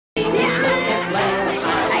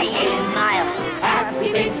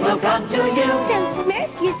will come to you. So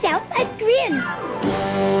smurf yourself a grin.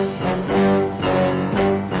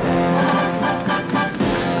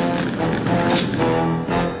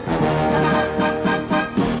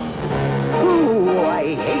 Oh,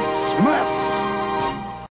 I hate Smurfs.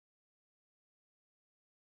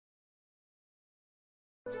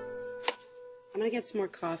 I'm gonna get some more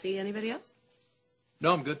coffee. Anybody else?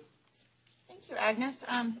 No, I'm good. Thank you, Agnes.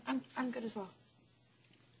 I'm good as well.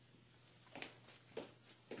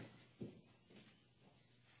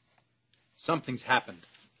 Something's happened.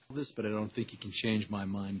 This, but I don't think you can change my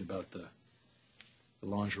mind about the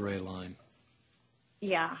lingerie line.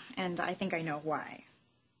 Yeah, and I think I know why.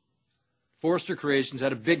 Forrester Creations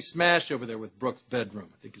had a big smash over there with Brooke's bedroom.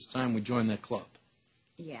 I think it's time we join that club.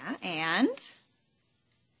 Yeah, and?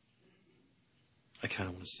 I kind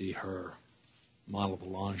of want to see her model the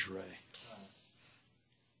lingerie.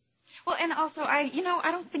 Well, and also, I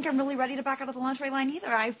don't think I'm really ready to back out of the lingerie line either.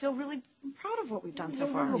 I feel really proud of what we've done so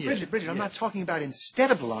far. No, Bridget, I'm not talking about instead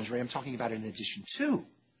of the lingerie. I'm talking about in addition to.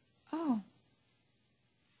 Oh.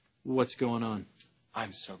 What's going on?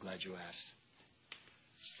 I'm so glad you asked.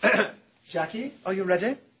 Jackie, are you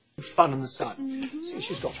ready? Fun in the sun. Mm-hmm. See,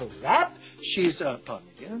 she's got her wrap. She's, pardon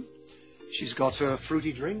me, dear. She's got her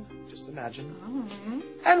fruity drink. Just imagine. Mm-hmm.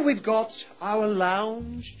 And we've got our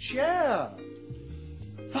lounge chair.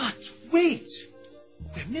 But wait,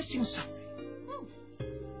 we're missing something.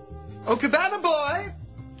 Oh, Cabana Boy,